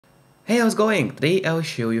Hey, how's it going? Today I'll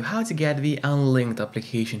show you how to get the Unlinked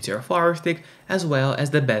application to your Fire Stick as well as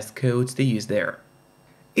the best codes to use there.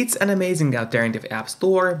 It's an amazing alternative app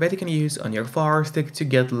store that you can use on your Fire Stick to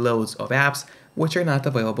get loads of apps which are not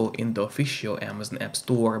available in the official Amazon App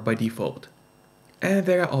Store by default. And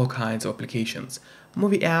there are all kinds of applications: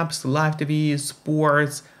 movie apps, live TV,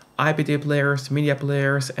 sports, IPT players, media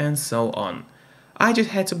players, and so on. I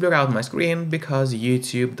just had to blur out my screen because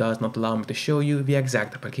YouTube does not allow me to show you the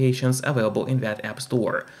exact applications available in that app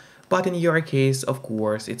store. But in your case, of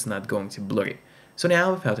course, it's not going to blur. So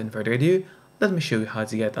now, without any further ado, let me show you how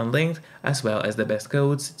to get Unlinked as well as the best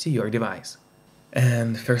codes to your device.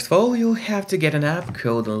 And first of all, you'll have to get an app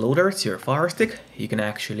called Unloader to your Fire Stick. You can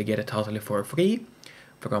actually get it totally for free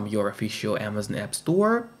from your official Amazon App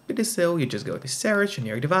Store. To do so, you just go to search on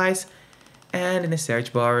your device, and in the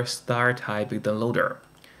search bar, start typing Downloader.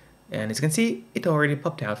 And as you can see, it already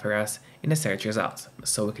popped out for us in the search results.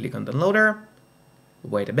 So we click on Downloader,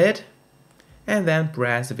 wait a bit, and then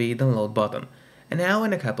press the download button. And now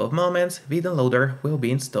in a couple of moments, the downloader will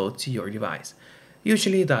be installed to your device.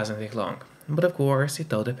 Usually it doesn't take long, but of course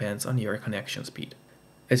it all depends on your connection speed.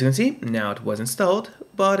 As you can see, now it was installed,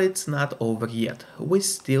 but it's not over yet. We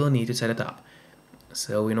still need to set it up.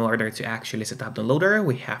 So in order to actually set up the loader,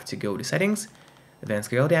 we have to go to settings, then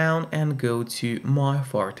scroll down and go to My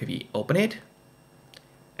Fire TV. Open it.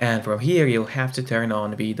 And from here, you'll have to turn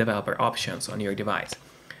on the developer options on your device.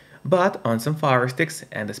 But on some Fire Sticks,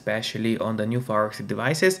 and especially on the new Fire Stick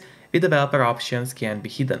devices, the developer options can be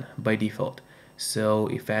hidden by default. So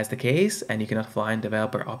if that's the case and you cannot find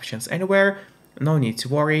developer options anywhere, no need to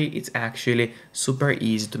worry, it's actually super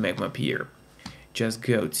easy to make them appear. Just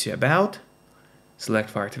go to About,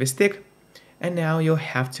 select Fire TV Stick, and now you'll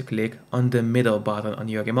have to click on the middle button on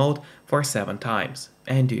your remote for 7 times,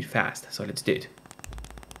 and do it fast, so let's do it.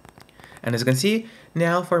 And as you can see,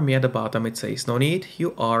 now for me at the bottom it says no need,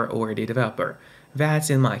 you are already a developer.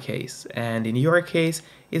 That's in my case, and in your case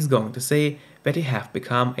it's going to say that you have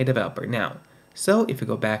become a developer now. So if you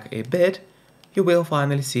go back a bit, you will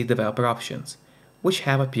finally see developer options, which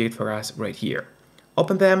have appeared for us right here.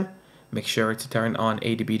 Open them, make sure to turn on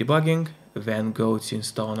ADB debugging, then go to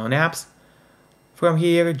install on apps. From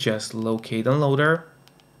here, just locate Downloader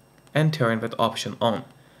and turn that option on.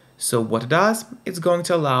 So what it does, it's going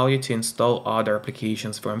to allow you to install other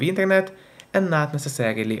applications from the internet and not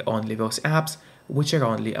necessarily only those apps which are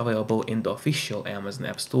only available in the official Amazon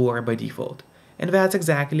App Store by default. And that's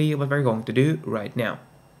exactly what we're going to do right now.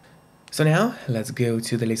 So now, let's go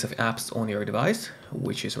to the list of apps on your device,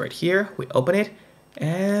 which is right here. We open it,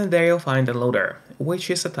 and there you'll find the loader, which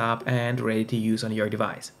is set up and ready to use on your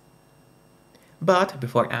device. But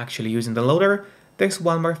before actually using the loader, there's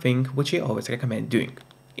one more thing which I always recommend doing.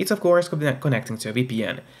 It's of course connecting to a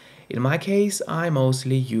VPN. In my case, I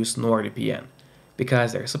mostly use NordVPN,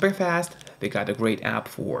 because they're super fast, they got a great app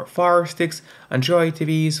for Fire Sticks, Android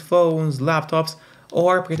TVs, phones, laptops,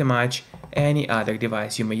 or pretty much any other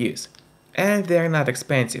device you may use. And they're not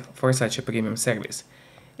expensive for such a premium service.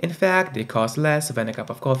 In fact, they cost less than a cup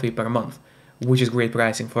of coffee per month, which is great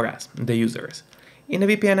pricing for us, the users. In a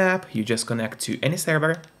VPN app, you just connect to any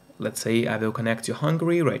server. Let's say I will connect to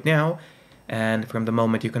Hungary right now, and from the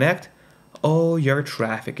moment you connect, all your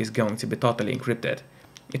traffic is going to be totally encrypted.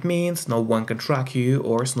 It means no one can track you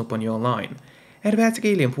or snoop on you online. And that's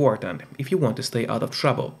really important if you want to stay out of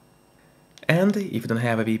trouble. And if you don't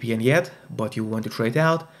have a VPN yet, but you want to try it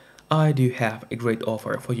out, I do have a great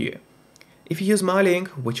offer for you. If you use my link,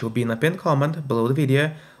 which will be in a pinned comment below the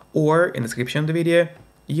video or in the description of the video,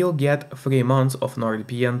 you'll get 3 months of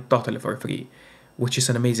NordVPN totally for free, which is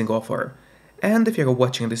an amazing offer. And if you're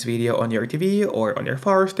watching this video on your TV or on your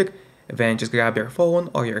Fire Stick, then just grab your phone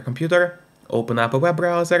or your computer, open up a web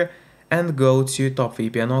browser, and go to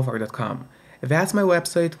topvpnoffer.com. That's my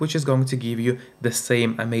website, which is going to give you the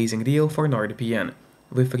same amazing deal for NordVPN,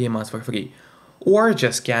 with 3 months for free. Or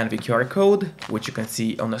just scan the QR code, which you can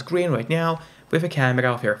see on the screen right now, with a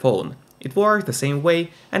camera of your phone. It works the same way,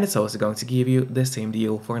 and it's also going to give you the same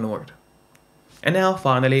deal for Nord. And now,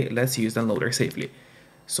 finally, let's use Downloader safely.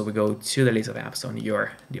 So we go to the list of apps on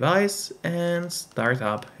your device and start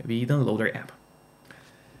up the Downloader app.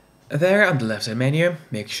 There on the left side menu,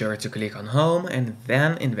 make sure to click on Home, and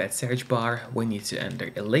then in that search bar, we need to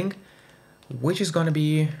enter a link, which is going to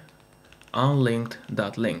be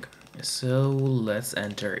unlinked.link. So let's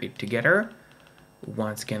enter it together.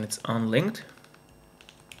 Once again, it's unlinked.link.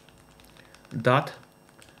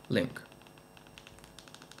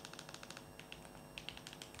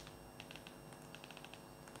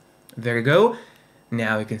 There you go.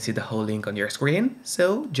 Now you can see the whole link on your screen,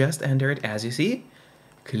 so just enter it as you see.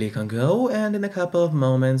 Click on go, and in a couple of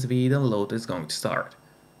moments the download is going to start.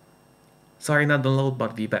 Sorry, not download,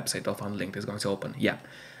 but the website of Unlinked is going to open. Yeah,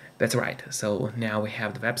 that's right. So now we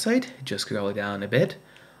have the website. Just scroll down a bit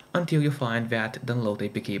until you find that download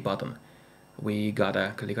APK button. We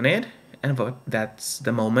gotta click on it, and that's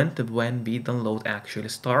the moment when the download actually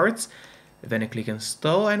starts. Then you click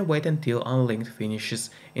install and wait until Unlinked finishes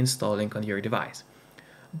installing on your device.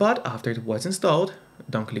 But after it was installed,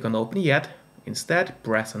 don't click on open yet. Instead,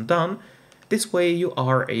 press on done. This way you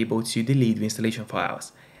are able to delete the installation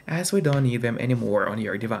files, as we don't need them anymore on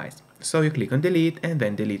your device. So you click on delete and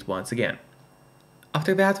then delete once again.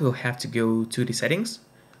 After that, we'll have to go to the settings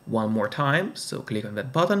one more time. So click on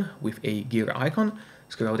that button with a gear icon,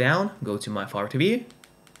 scroll down, go to My Fire TV.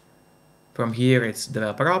 From here, it's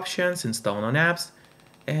developer options, install on apps,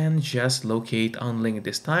 and just locate Unlinked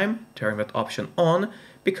this time, turn that option on,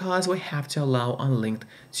 because we have to allow Unlinked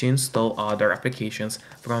to install other applications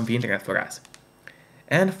from the internet for us.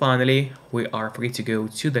 And finally, we are free to go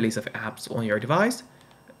to the list of apps on your device.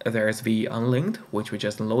 There's the Unlinked, which we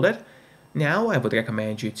just downloaded. Now I would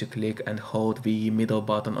recommend you to click and hold the middle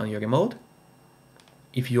button on your remote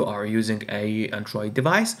if you are using an Android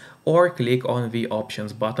device, or click on the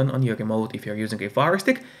options button on your remote if you're using a Fire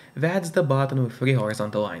Stick. That's the button with 3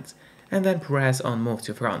 horizontal lines, and then press on move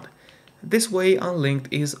to front. This way Unlinked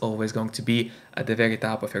is always going to be at the very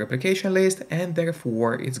top of your application list, and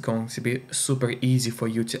therefore it's going to be super easy for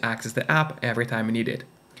you to access the app every time you need it.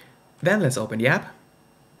 Then let's open the app,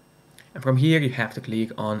 and from here you have to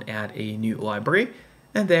click on add a new library,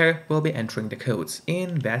 and there we'll be entering the codes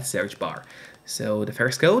in that search bar. So the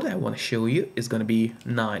first code I want to show you is going to be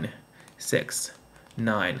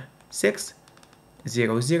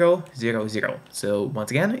 96960000. So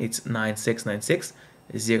once again, it's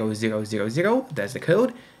 96960000. That's the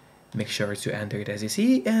code. Make sure to enter it as you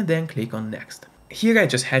see, and then click on next. Here I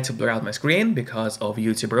just had to blur out my screen because of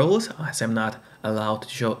YouTube rules, as I'm not allowed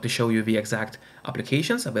to show you the exact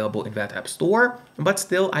applications available in that app store, but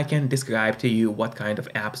still I can describe to you what kind of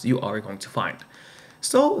apps you are going to find.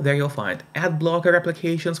 So there you'll find ad blocker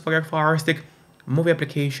applications for your Fire Stick, movie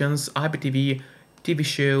applications, IPTV, TV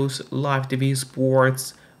shows, live TV,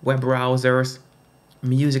 sports, web browsers,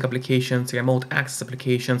 music applications, remote access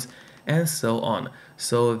applications, and so on.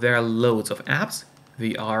 So there are loads of apps.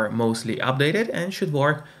 They are mostly updated and should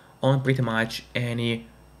work on pretty much any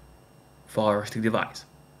Fire Stick device.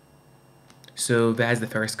 So that's the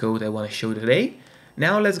first code I want to show you today.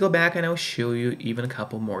 Now let's go back and I'll show you even a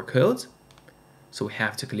couple more codes. So we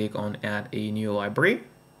have to click on add a new library.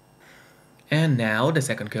 And now the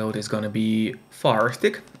second code is going to be Fire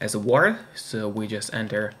Stick as a word. So we just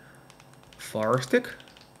enter Fire Stick.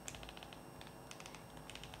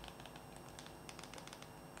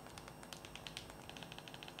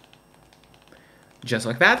 Just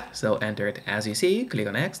like that. So enter it as you see, click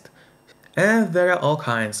on next. And there are all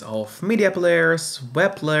kinds of media players,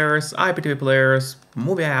 web players, IPTV players,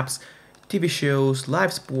 movie apps, TV shows,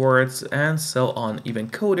 live sports, and so on, even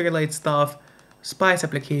code-related stuff, spice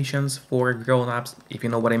applications for grown-ups, if you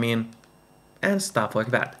know what I mean, and stuff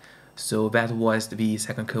like that. So that was the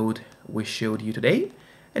second code we showed you today,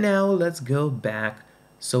 and now let's go back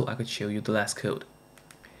so I could show you the last code.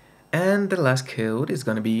 And the last code is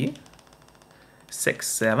gonna be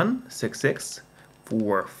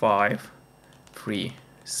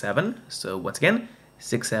 67664537. So once again,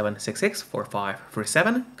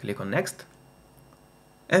 67664537, click on next.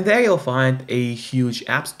 And there you'll find a huge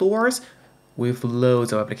app stores with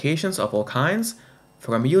loads of applications of all kinds,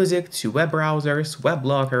 from music to web browsers, web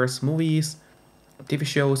bloggers, movies, TV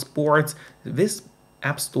shows, sports. This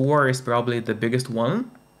app store is probably the biggest one,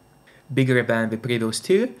 bigger than the previous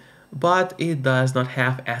two, but it does not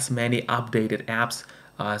have as many updated apps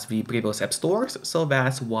as the previous app stores, so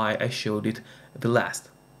that's why I showed it the last.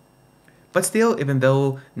 But still, even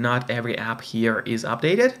though not every app here is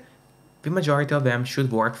updated, the majority of them should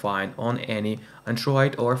work fine on any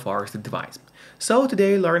Android or Fire Stick device. So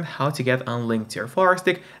today you learned how to get Unlinked to your Fire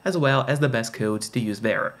Stick, as well as the best codes to use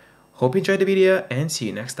there. Hope you enjoyed the video and see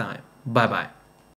you next time. Bye bye.